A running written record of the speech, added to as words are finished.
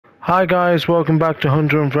Hi guys, welcome back to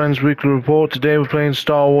Hunter and Friends Weekly Report. Today we're playing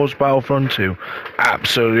Star Wars Battlefront 2.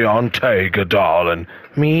 Absolutely on Tega, darling.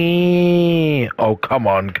 Me. Oh, come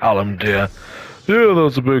on, Callum, dear. Yeah,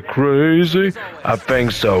 that's a bit crazy. I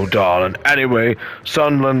think so, darling. Anyway,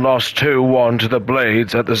 Sunderland lost 2-1 to the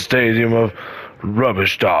Blades at the Stadium of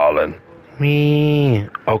Rubbish, darling. Me.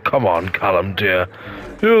 Oh, come on, Callum, dear.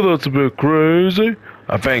 Yeah, that's a bit crazy.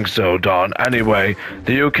 I think so, Don. Anyway,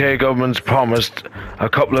 the UK government's promised a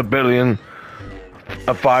couple of billion,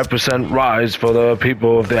 a 5% rise for the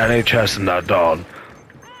people of the NHS and that, Don.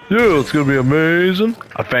 Yeah, it's gonna be amazing.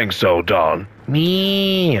 I think so, Don.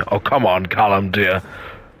 Me. Oh, come on, Callum, dear.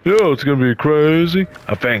 Yeah, it's gonna be crazy.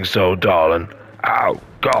 I think so, darling. Oh,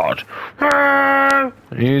 God.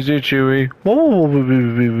 Easy, Chewie. Well,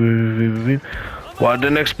 I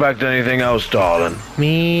didn't expect anything else, darling.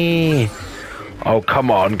 Me. Oh, come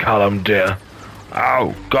on, Callum, dear.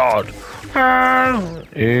 Oh, God.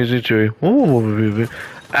 Easy, Chewie.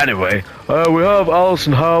 Anyway, we have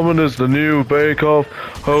Alison Harmon as the new Bake Off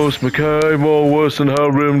host. McKay, more worse than her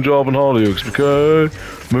rim job in Hollyoaks.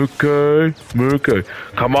 McKay.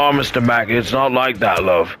 Come on, Mr. Mackey, it's not like that,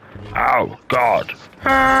 love. Oh, God.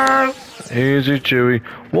 Easy, Chewie.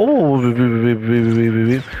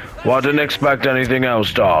 Well, I didn't expect anything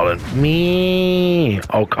else, darling. Me.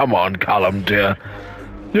 Oh, come on, Callum, dear.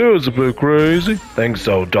 Yeah, it's a bit crazy. Think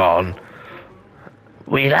so, Don.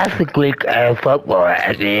 We lost the Greek football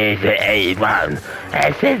at the age of 81.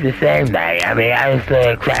 I said the same thing. I mean, I was so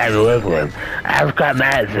excited with him. I've got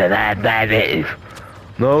Madison. I had diabetes.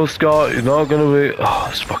 No, Scott, you're not gonna be... Oh,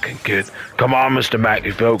 this fucking kid. Come on, Mr.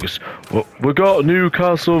 Mackey, focus. We got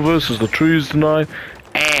Newcastle versus the Trees tonight.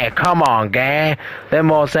 Come on, guy. They're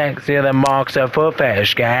more sexier than Mark's foot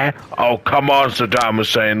fetish, guy. Oh, come on, Saddam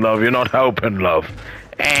Hussein, love. You're not helping, love.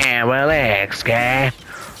 Relax, guy.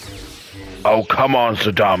 Oh, come on,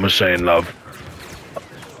 Saddam Hussein, love.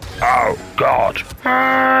 Oh, God.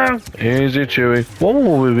 Easy, Chewie.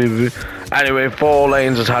 Anyway, 4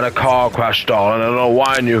 Lanes has had a car crash, darling. I don't know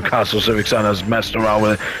why Newcastle Civic Centre's messed around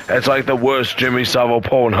with it. It's like the worst Jimmy Savile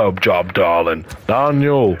Pornhub job, darling.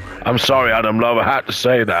 Daniel. I'm sorry, Adam Love. I had to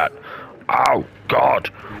say that. Oh, God.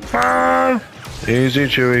 Easy,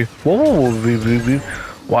 Chewie.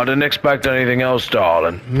 Well, I didn't expect anything else,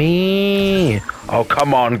 darling. Me. Oh,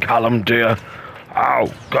 come on, Callum, dear. Oh,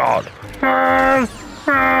 God.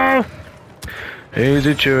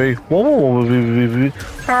 Easy, Chewie.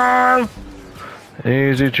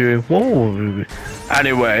 Easy, Chewie.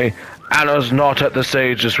 Anyway, Anna's not at the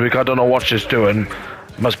stage this week. I don't know what she's doing.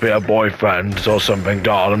 Must be her boyfriend or something,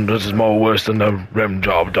 darling. This is more worse than the rim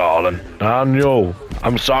job, darling. Daniel.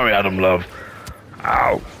 I'm sorry, Adam Love.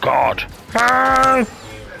 Oh, God.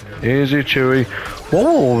 Easy, Chewie.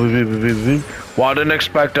 Well, I didn't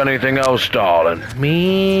expect anything else, darling.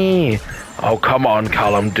 Me. Oh, come on,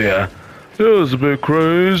 Callum, dear. It was a bit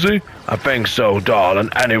crazy. I think so, darling.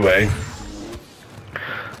 Anyway,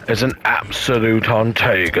 it's an absolute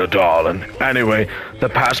on-taker, darling. Anyway, the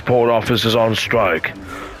passport office is on strike.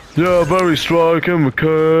 Yeah, very striking,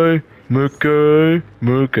 McKay.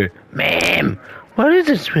 Ma'am, what is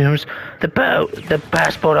it, Sweetums? The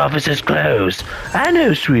passport office is closed. I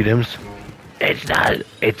know, Sweetums. It's not.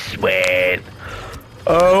 It's sweet.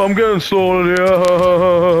 Oh, I'm getting started here.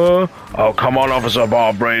 Oh, come on, Officer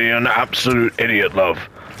Bob Brady, an absolute idiot, love.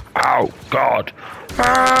 Oh, God.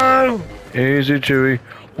 Easy, Chewie.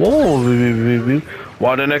 Well,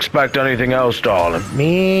 I didn't expect anything else, darling.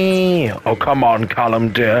 Me. Oh, come on, Callum,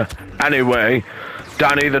 dear. Anyway,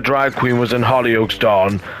 Danny the drag queen was in Hollyoaks,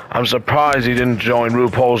 darling. I'm surprised he didn't join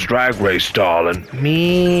RuPaul's Drag Race, darling.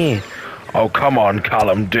 Me. Oh, come on,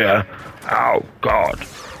 Callum, dear. Oh, God.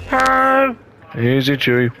 Easy,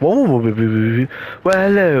 Chewie. Well,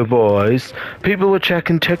 hello, boys. People were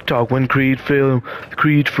checking TikTok when Creed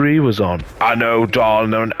 3 was on. I know,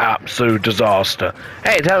 darling, they're an absolute disaster.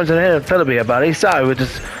 Hey, Terrence and Philip here, buddy. Sorry, we're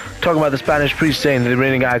just talking about the Spanish priest saying to the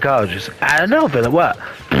Iranian gynecologist. I don't know, Philip, what?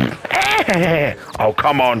 Oh,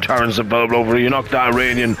 come on, Terrence and Philip over here. You knocked that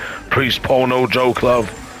Iranian priest porno joke, love.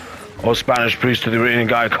 Or Spanish priest to the Iranian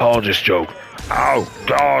gynecologist joke. Oh,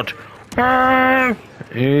 God.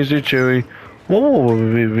 Easy, Chewie. Well,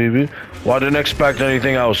 I didn't expect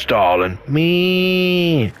anything else, darling.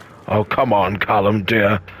 Me. Oh, come on, Callum,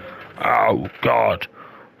 dear. Oh, God.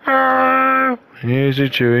 Easy,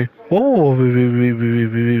 Chewie. Well,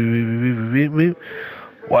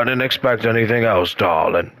 I didn't expect anything else,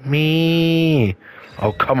 darling. Me.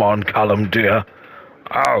 Oh, come on, Callum, dear.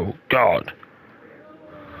 Oh, God.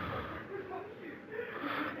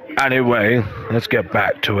 Anyway, let's get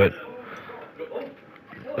back to it.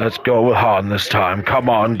 Let's go with Han this time. Come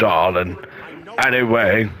on, darling.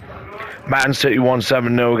 Anyway, Man City won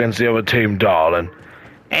 7-0 against the other team, darling.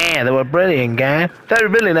 Yeah, they were brilliant, guy. Very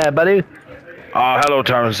brilliant there, buddy. Oh, hello,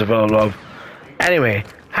 Terrence DeVille, love. Anyway,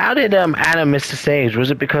 how did Adam miss the stage?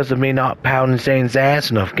 Was it because of me not pounding Zane's ass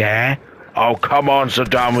enough, guy? Oh, come on,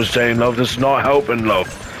 Saddam Hussein, love. This is not helping, love.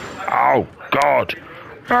 Oh, God.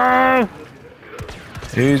 Oh.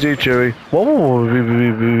 Easy, Chewie. Whoa.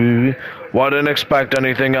 Well, I didn't expect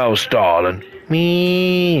anything else, darling.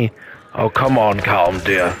 Me. Oh, come on, calm,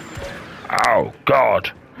 dear. Oh, God.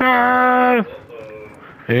 Oh.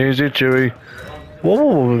 Easy, Chewie.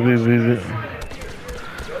 Whoa.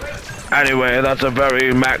 Anyway, that's a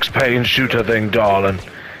very Max Payne shooter thing, darling.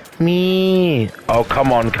 Me. Oh,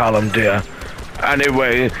 come on, Callum, dear.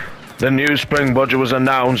 Anyway, the new spring budget was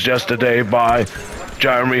announced yesterday by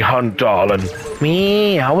Jeremy Hunt, darling.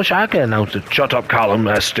 Me. I wish I could announce it. Shut up, Callum,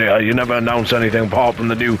 dear. You never announce anything apart from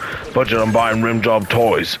the new budget on buying rim job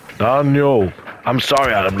toys. Daniel. I'm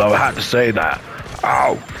sorry, Adam, though. I had to say that.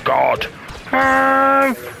 Oh, God.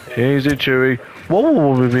 Easy, Chewie.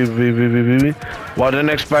 Whoa. Well, I didn't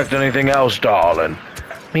expect anything else, darling.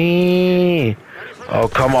 Me. Oh,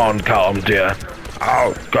 come on, Callum, dear.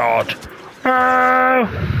 Oh, God.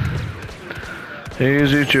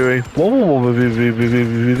 Easy, Chewie.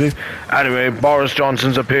 Anyway, Boris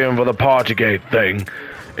Johnson's appearing for the Partygate thing.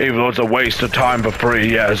 Even though it's a waste of time for 3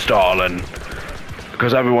 years, darling.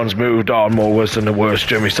 Because everyone's moved on more worse than the worst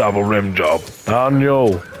Jimmy Savile rim job.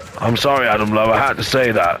 Daniel. I'm sorry, Adam, love. I had to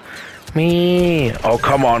say that. Me. Oh,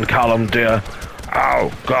 come on, Callum, dear.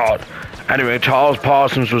 Oh, God. Anyway, Charles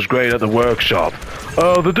Parsons was great at the workshop.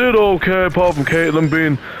 They did okay, apart from Caitlin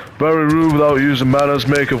being very rude without using manners,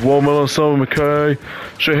 make of woman or something, McKay.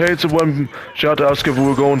 She hates it when she had to ask if we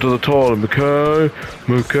were going to the toilet, McKay.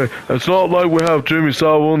 It's not like we have Jimmy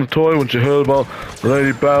Savile in the toilet when she heard about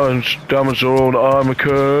Lady Bell and she damaged her own eye,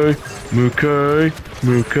 McKay.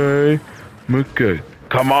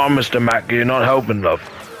 Come on, Mr. Mackey, you're not helping, love.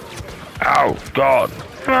 Oh, God.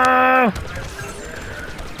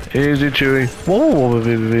 Easy, Chewie.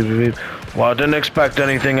 Well, I didn't expect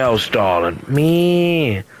anything else, darling.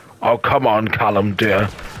 Me. Oh, come on, Callum, dear.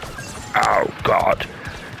 Oh, God.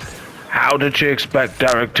 How did she expect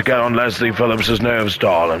Derek to get on Leslie Phillips's nerves,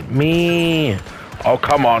 darling? Me. Oh,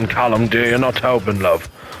 come on, Callum, dear. You're not helping, love.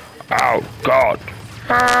 Oh, God.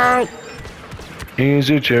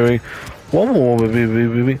 Easy, Chewie.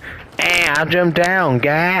 I jumped down,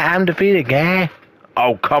 guy. I'm defeated, guy.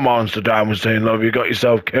 Oh, come on, Saddam Hussein, love. You got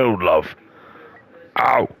yourself killed, love.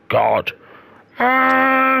 Oh, God.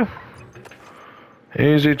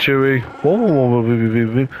 Easy, Chewie.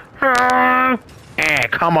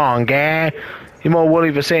 Come on, guy. You're more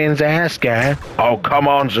woolly for Satan's ass, guy. Oh, come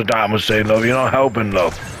on, Saddam Hussein, love. You're not helping,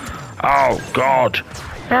 love. Oh, God.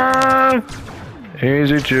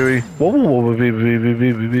 Easy, Chewie.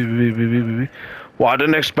 Well, I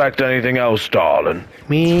didn't expect anything else, darling.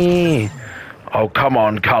 Me. Oh, come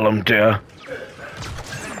on, Callum, dear.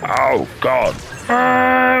 Oh, God.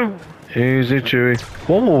 Easy, Chewie.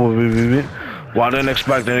 Well, I didn't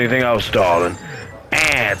expect anything else, darling.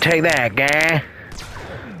 Take that, guy.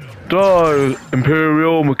 Die,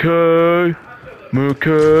 Imperial McKay.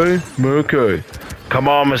 Come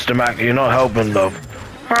on, Mr. Mackey, you're not helping, love.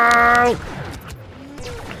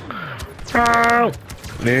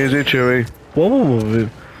 Easy, Chewie.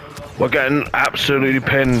 We're getting absolutely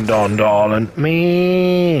pinned on, darling.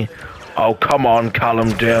 Me. Oh, come on,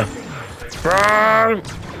 Callum, dear.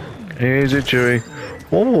 Easy, Chewie.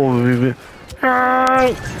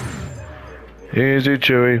 Easy,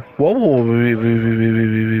 Chewie.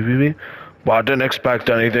 Well, I didn't expect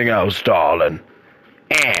anything else, darling.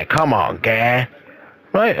 Come on, guy.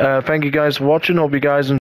 Right, thank you guys for watching. Hope you guys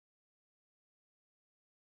enjoyed.